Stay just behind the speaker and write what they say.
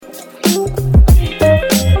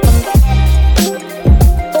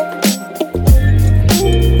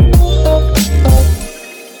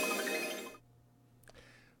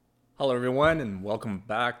and welcome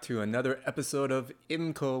back to another episode of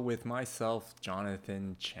IMCO with myself,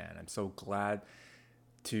 Jonathan Chan. I'm so glad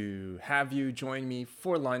to have you join me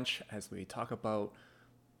for lunch as we talk about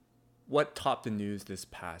what topped the news this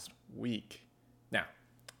past week. Now,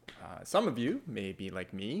 some of you may be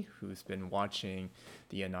like me, who's been watching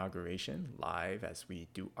the inauguration live as we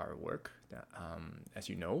do our work. As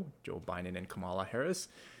you know, Joe Biden and Kamala Harris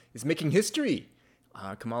is making history.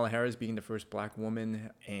 Kamala Harris being the first black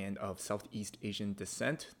woman and of Southeast Asian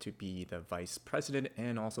descent to be the vice president,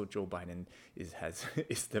 and also Joe Biden is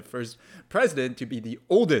the first president to be the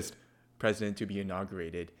oldest president to be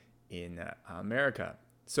inaugurated in America.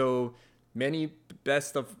 So many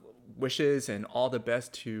best of wishes and all the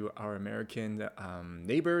best to our American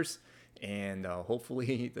neighbors, and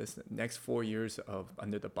hopefully this next 4 years of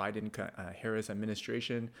under the Biden Harris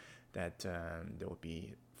administration that they will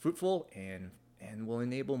be fruitful and will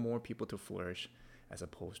enable more people to flourish as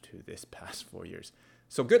opposed to this past 4 years.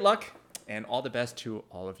 So good luck and all the best to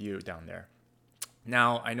all of you down there.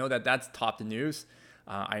 Now, I know that's topped the news.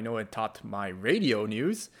 I know it topped my radio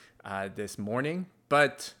news this morning,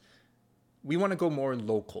 but we want to go more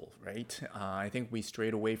local, right? I think we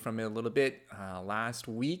strayed away from it a little bit last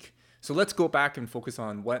week. So let's go back and focus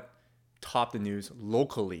on what topped the news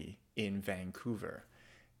locally in Vancouver.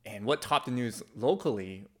 And what topped the news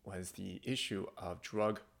locally was the issue of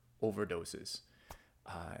drug overdoses.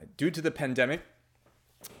 Due to the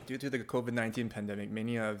COVID-19 pandemic,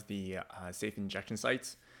 many of the safe injection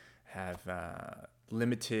sites have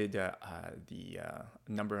limited the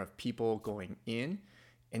number of people going in.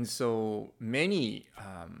 And so many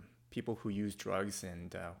people who use drugs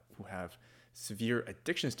and who have severe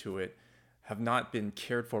addictions to it have not been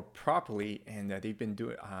cared for properly, and they've been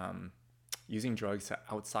using drugs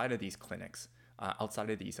outside of these clinics, outside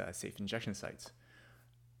of these safe injection sites.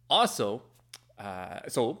 Also,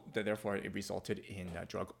 therefore it resulted in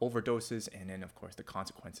drug overdoses, and then of course the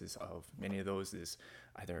consequences of many of those is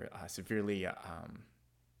either severely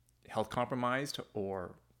health compromised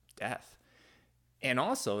or death. And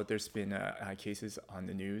also there's been cases on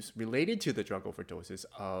the news related to the drug overdoses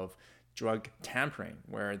of drug tampering,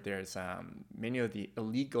 where there's many of the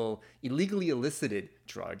illegally elicited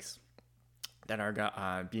drugs that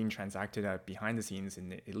are being transacted behind the scenes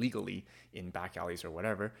and illegally in back alleys or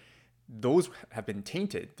whatever. Those have been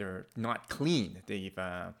tainted. They're not clean.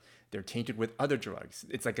 They're tainted with other drugs.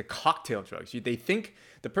 It's like a cocktail of drugs. They think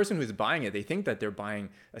the person who's buying it, they think that they're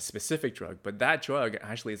buying a specific drug, but that drug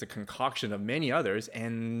actually is a concoction of many others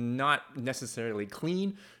and not necessarily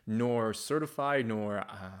clean, nor certified, nor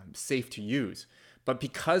safe to use. But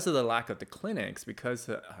because of the lack of the clinics, because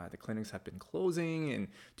the clinics have been closing and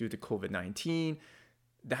due to COVID-19,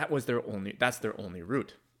 that's their only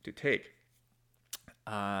route to take.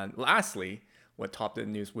 Lastly, what topped the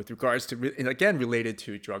news with regards to, again, related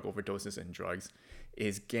to drug overdoses and drugs,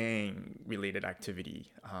 is gang-related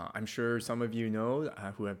activity. I'm sure some of you know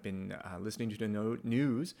who have been listening to the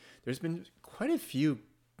news, there's been quite a few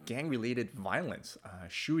gang-related violence,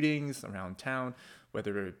 shootings around town,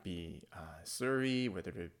 whether it be Surrey,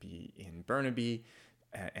 whether it be in Burnaby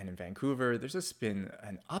and in Vancouver. There's just been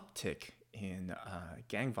an uptick in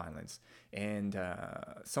gang violence. And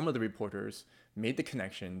some of the reporters made the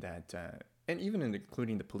connection that, and even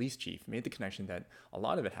including the police chief, made the connection that a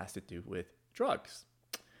lot of it has to do with drugs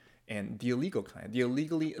and the illegal kind, the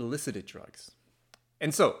illegally elicited drugs.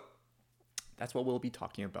 And so that's what we'll be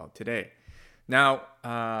talking about today. Now,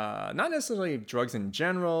 not necessarily drugs in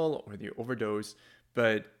general or the overdose,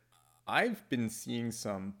 but I've been seeing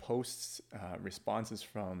some posts, responses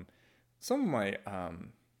from some of my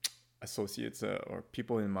associates or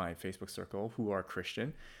people in my Facebook circle who are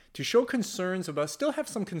Christian to show still have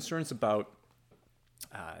some concerns about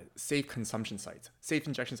safe consumption sites, safe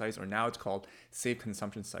injection sites, or now it's called safe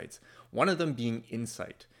consumption sites. One of them being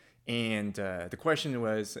Insight. And the question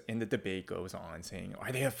was, and the debate goes on saying,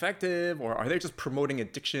 are they effective or are they just promoting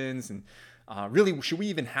addictions? And really, should we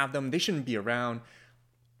even have them? They shouldn't be around.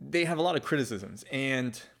 They have a lot of criticisms.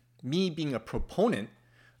 And me being a proponent,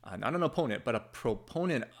 not an opponent, but a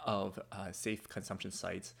proponent of safe consumption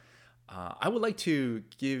sites, I would like to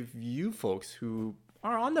give you folks who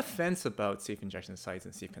are on the fence about safe injection sites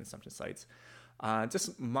and safe consumption sites,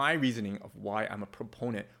 just my reasoning of why I'm a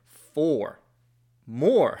proponent for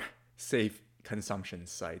more safe consumption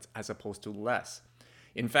sites as opposed to less.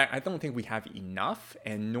 In fact, I don't think we have enough,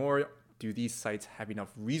 and nor do these sites have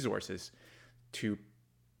enough resources to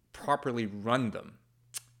properly run them.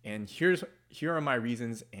 And here are my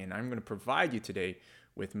reasons, and I'm going to provide you today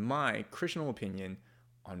with my Christian opinion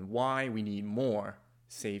on why we need more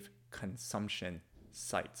safe consumption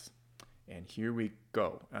sites. And here we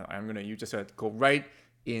go. You just go right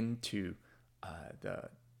into the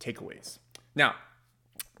takeaways. Now,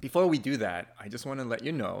 before we do that, I just want to let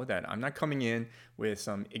you know that I'm not coming in with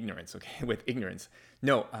some ignorance, okay? With ignorance.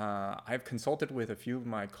 No, I've consulted with a few of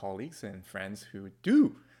my colleagues and friends who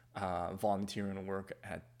do volunteering work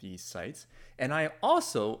at these sites. And I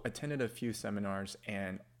also attended a few seminars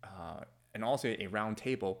and also a round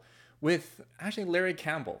table with actually Larry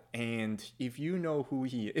Campbell. And if you know who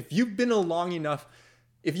he is, if you've been around long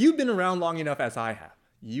enough as I have,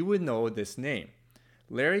 you would know this name.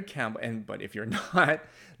 Larry Campbell, but if you're not,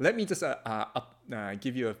 let me just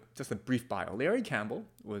give you just a brief bio. Larry Campbell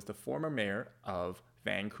was the former mayor of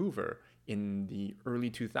Vancouver in the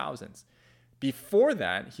early 2000s. Before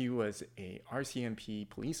that, he was a RCMP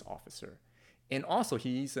police officer. And also,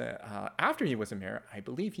 after he was a mayor, I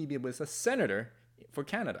believe he was a senator for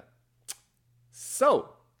Canada.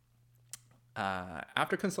 So,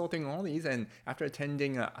 after consulting all these and after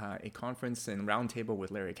attending a conference and roundtable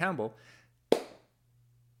with Larry Campbell,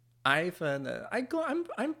 I'm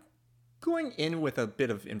going in with a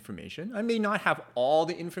bit of information. I may not have all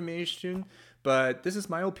the information, but this is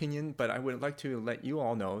my opinion. But I would like to let you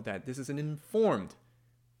all know that this is an informed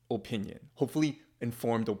opinion, hopefully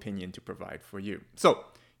informed opinion to provide for you. So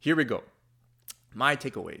here we go. My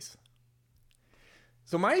takeaways.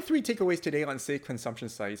 So my 3 takeaways today on safe consumption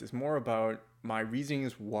sites is more about my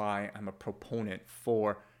reasons why I'm a proponent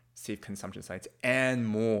for safe consumption sites and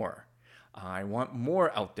more. I want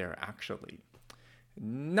more out there, actually.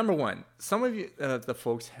 Number 1, some of you, the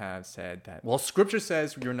folks have said that, well, Scripture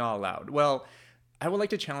says you're not allowed. Well, I would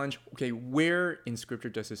like to challenge, okay, where in Scripture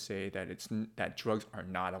does it say that drugs are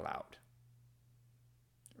not allowed?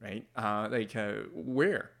 Right?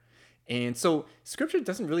 Where? And so Scripture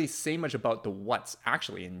doesn't really say much about the what's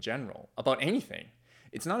actually in general, about anything.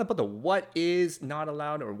 It's not about the what is not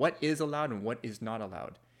allowed or what is allowed and what is not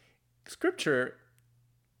allowed. Scripture,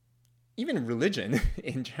 even religion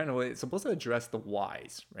in general, is supposed to address the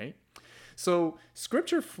whys, right? So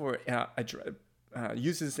Scripture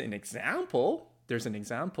uses an example. There's an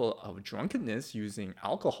example of drunkenness using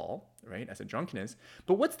alcohol, right, as a drunkenness.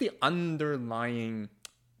 But what's the underlying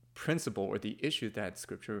principle or the issue that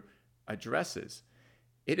Scripture addresses?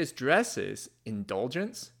 It addresses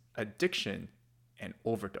indulgence, addiction, and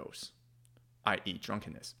overdose, i.e.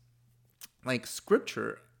 drunkenness. Like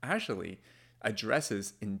Scripture actually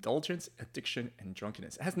addresses indulgence, addiction, and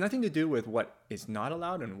drunkenness. It has nothing to do with what is not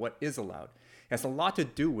allowed and what is allowed. It has a lot to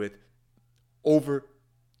do with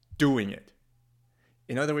overdoing it.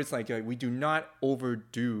 In other words, we do not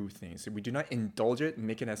overdo things. We do not indulge it,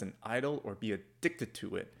 make it as an idol, or be addicted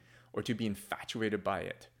to it, or to be infatuated by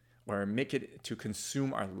it, or make it to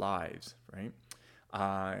consume our lives,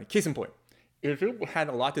 right? Case in point, if it had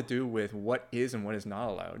a lot to do with what is and what is not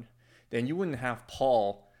allowed, then you wouldn't have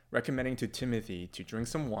Paul recommending to Timothy to drink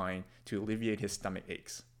some wine to alleviate his stomach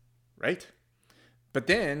aches, right? But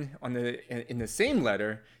then in the same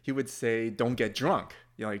letter, he would say, don't get drunk.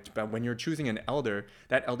 But when you're choosing an elder,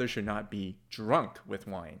 that elder should not be drunk with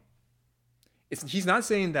wine. He's not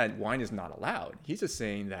saying that wine is not allowed. He's just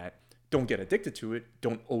saying that don't get addicted to it,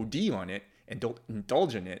 don't OD on it, and don't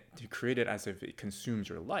indulge in it to create it as if it consumes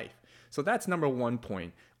your life. So that's number 1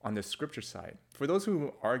 point on the Scripture side. For those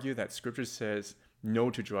who argue that Scripture says no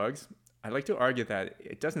to drugs, I'd like to argue that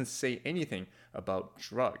it doesn't say anything about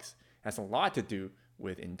drugs. It has a lot to do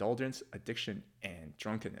with indulgence, addiction, and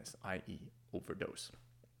drunkenness, i.e. overdose.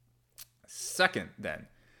 Second,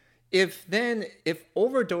 if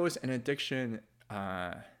overdose and addiction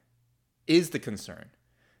is the concern,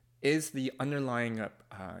 is the underlying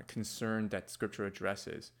concern that Scripture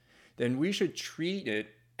addresses, then we should treat it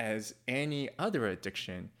as any other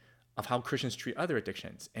addiction of how Christians treat other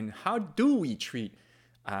addictions. And how do we treat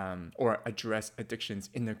or address addictions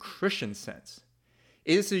in the Christian sense?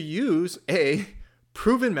 It is to use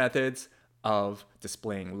proven methods of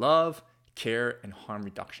displaying love, care, and harm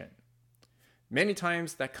reduction. Many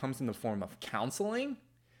times that comes in the form of counseling.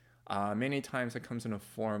 Many times it comes in the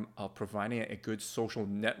form of providing a good social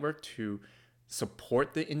network to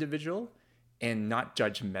support the individual and not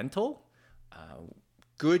judgmental.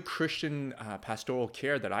 Good Christian pastoral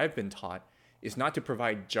care that I've been taught is not to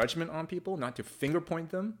provide judgment on people, not to finger point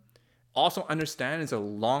them. Also understand it's a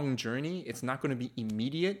long journey. It's not going to be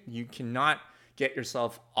immediate. You cannot get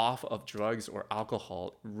yourself off of drugs or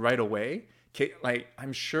alcohol right away.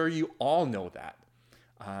 I'm sure you all know that.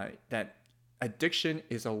 That addiction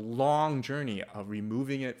is a long journey of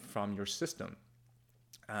removing it from your system.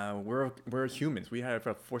 We're humans. We have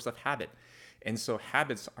a force of habit. And so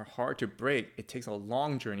habits are hard to break. It takes a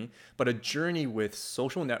long journey, but a journey with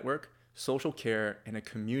social network, social care, and a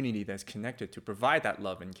community that's connected to provide that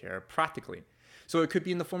love and care practically. So it could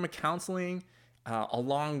be in the form of counseling,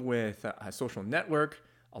 along with a social network,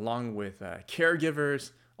 along with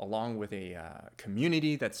caregivers, along with a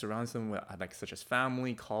community that surrounds them, with, like such as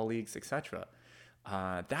family, colleagues, etc.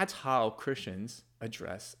 That's how Christians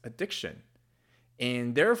address addiction.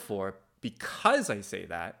 And therefore, because I say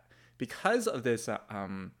that, because of this,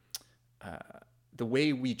 the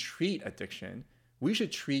way we treat addiction, we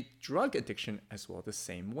should treat drug addiction as well the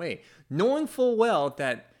same way, knowing full well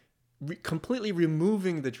that completely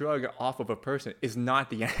removing the drug off of a person is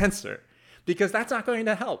not the answer, because that's not going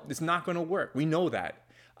to help. It's not going to work. We know that.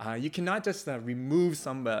 You cannot just remove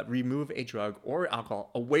a drug or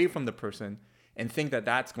alcohol away from the person and think that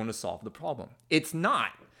that's going to solve the problem. It's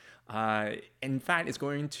not. In fact, it's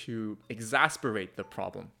going to exacerbate the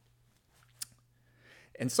problem.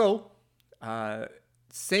 And so,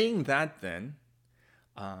 saying that then,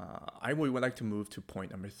 I would like to move to point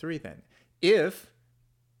number 3 then. If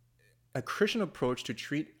a Christian approach to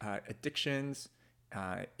treat addictions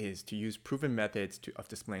is to use proven methods of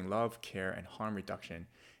displaying love, care, and harm reduction,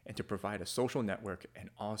 and to provide a social network and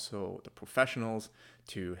also the professionals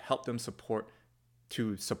to help them support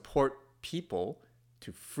people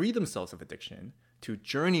to free themselves of addiction, to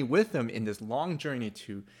journey with them in this long journey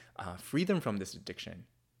to free them from this addiction.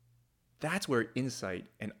 That's where Insight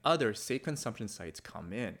and other safe consumption sites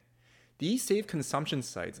come in. These safe consumption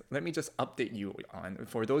sites, let me just update you on,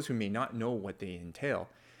 for those who may not know what they entail.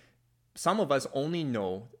 Some of us only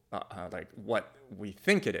know like what we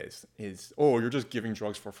think it is, oh, you're just giving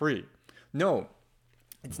drugs for free. No,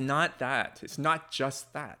 it's not that. It's not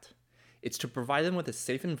just that. It's to provide them with a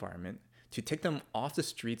safe environment, to take them off the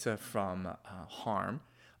streets from harm,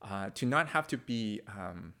 to not have to be,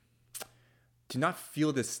 to not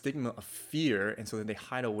feel the stigma of fear, and so that they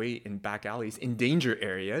hide away in back alleys, in danger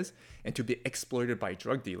areas, and to be exploited by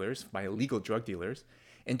drug dealers, by illegal drug dealers,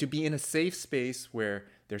 and to be in a safe space where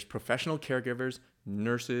there's professional caregivers,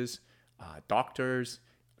 nurses, doctors,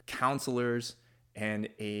 counselors, and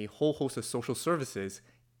a whole host of social services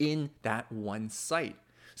in that one site.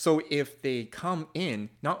 So if they come in,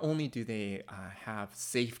 not only do they have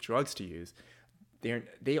safe drugs to use,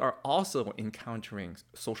 they are also encountering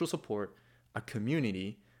social support, a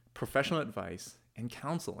community, professional advice, and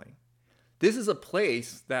counseling. This is a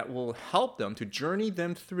place that will help them to journey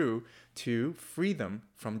them through to free them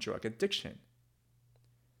from drug addiction.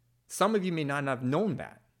 Some of you may not have known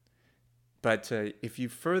that, but if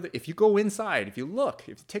you go inside, if you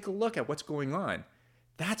take a look at what's going on,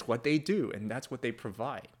 that's what they do, and that's what they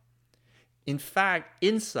provide. In fact,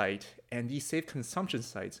 Insight and these safe consumption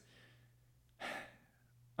sites,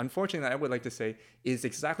 unfortunately, I would like to say, is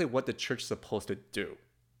exactly what the church is supposed to do,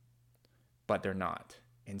 but they're not.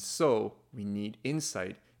 And so we need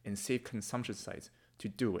Insight and safe consumption sites to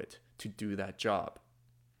do it, to do that job.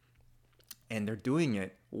 And they're doing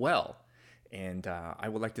it well. And I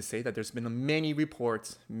would like to say that there's been many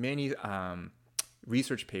reports, many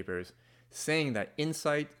research papers saying that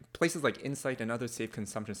places like Insight and other safe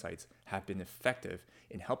consumption sites have been effective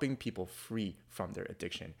in helping people free from their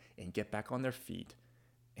addiction and get back on their feet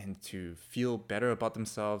and to feel better about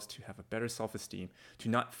themselves, to have a better self-esteem, to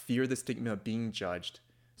not fear the stigma of being judged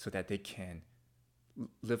so that they can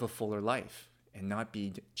live a fuller life and not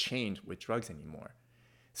be chained with drugs anymore.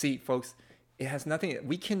 See, folks, it has nothing,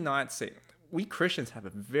 we cannot say, we Christians have a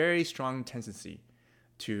very strong tendency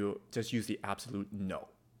to just use the absolute no.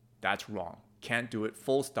 That's wrong. Can't do it,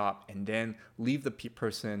 full stop, and then leave the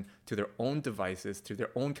person to their own devices, to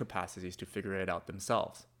their own capacities to figure it out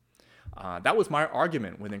themselves. That was my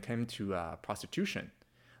argument when it came to prostitution.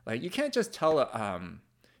 Like, you can't just tell a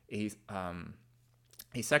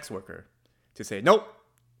sex worker to say, nope,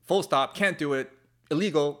 full stop, can't do it,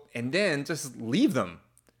 illegal, and then just leave them.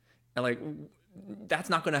 And like,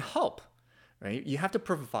 that's not going to help. Right? You have to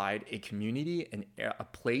provide a community and a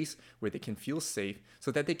place where they can feel safe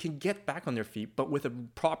so that they can get back on their feet, but with a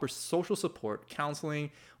proper social support,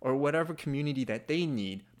 counseling, or whatever community that they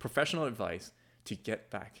need, professional advice to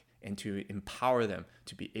get back and to empower them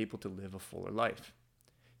to be able to live a fuller life.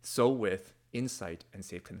 So with Insight and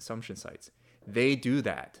safe consumption sites, they do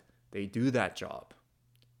that. They do that job.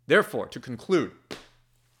 Therefore, to conclude,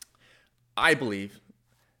 I believe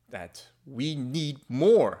that we need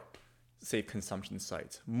more safe consumption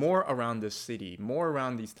sites, more around this city, more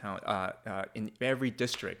around these towns, in every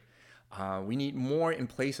district. We need more in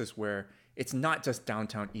places where it's not just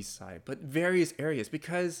downtown East Side, but various areas,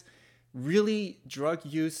 because really drug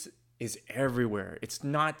use is everywhere. It's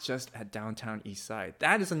not just at downtown East Side.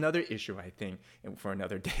 That is another issue, I think, and for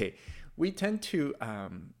another day. We tend to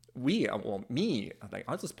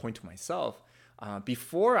I'll just point to myself.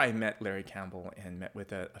 Before I met Larry Campbell and met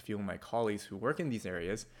with a few of my colleagues who work in these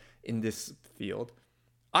areas, in this field,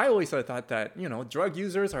 I always thought that, drug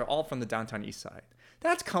users are all from the downtown east side.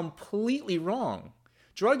 That's completely wrong.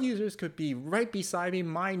 Drug users could be right beside me,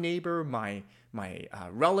 my neighbor, my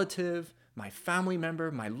relative, my family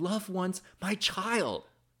member, my loved ones, my child.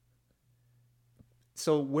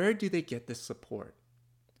 So where do they get this support?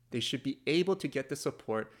 They should be able to get the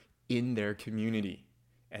support in their community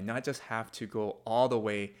and not just have to go all the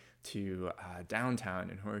way to downtown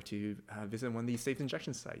in order to visit one of these safe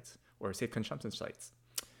injection sites or safe consumption sites.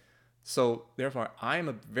 So therefore, I am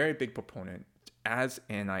a very big proponent,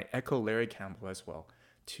 and I echo Larry Campbell as well,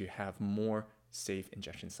 to have more safe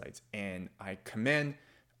injection sites. And I commend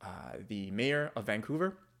the mayor of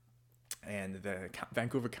Vancouver and the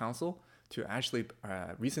Vancouver Council to actually,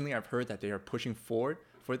 recently I've heard that they are pushing forward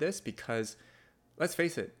for this because, let's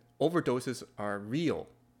face it, overdoses are real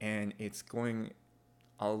and it's going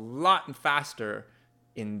a lot faster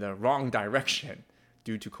in the wrong direction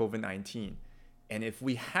due to COVID-19. And if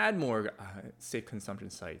we had more safe consumption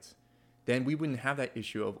sites, then we wouldn't have that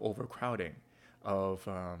issue of overcrowding, of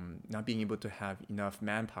not being able to have enough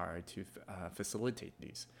manpower to facilitate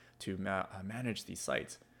these, to manage these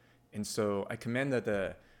sites. And so I commend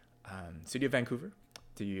the City of Vancouver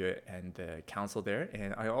and the council there,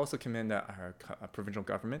 and I also commend our provincial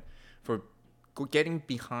government for getting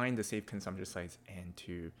behind the safe consumption sites and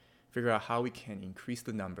to figure out how we can increase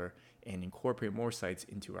the number and incorporate more sites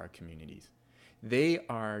into our communities. They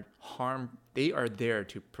are there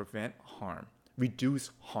to prevent harm,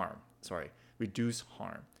 reduce harm,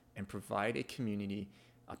 and provide a community,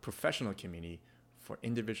 a professional community for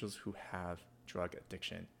individuals who have drug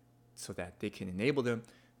addiction so that they can enable them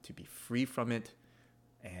to be free from it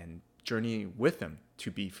and journey with them to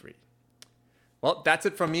be free. Well, that's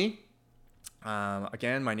it from me.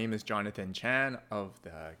 Again, my name is Jonathan Chan of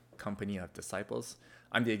the Company of Disciples.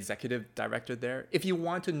 I'm the executive director there. If you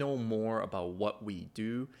want to know more about what we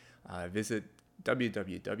do, visit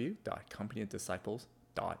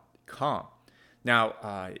www.companyofdisciples.com. Now,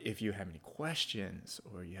 if you have any questions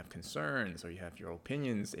or you have concerns or you have your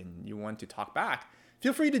opinions and you want to talk back,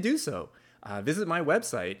 feel free to do so. Visit my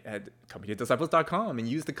website at companyofdisciples.com and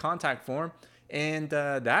use the contact form. And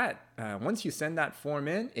once you send that form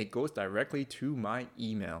in, it goes directly to my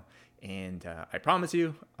email. And I promise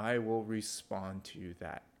you, I will respond to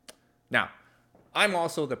that. Now, I'm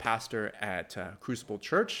also the pastor at Crucible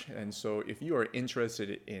Church. And so if you are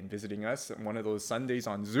interested in visiting us one of those Sundays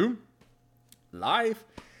on Zoom, live,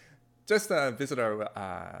 just visit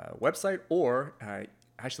our website or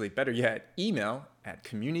actually better yet, email at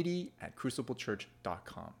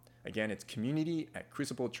community@cruciblechurch.com. Again, it's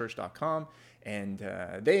community@cruciblechurch.com, and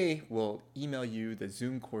they will email you the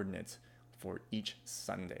Zoom coordinates for each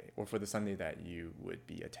Sunday, or for the Sunday that you would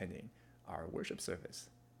be attending our worship service.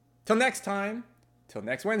 Till next time, till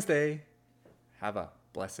next Wednesday, have a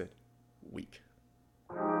blessed week.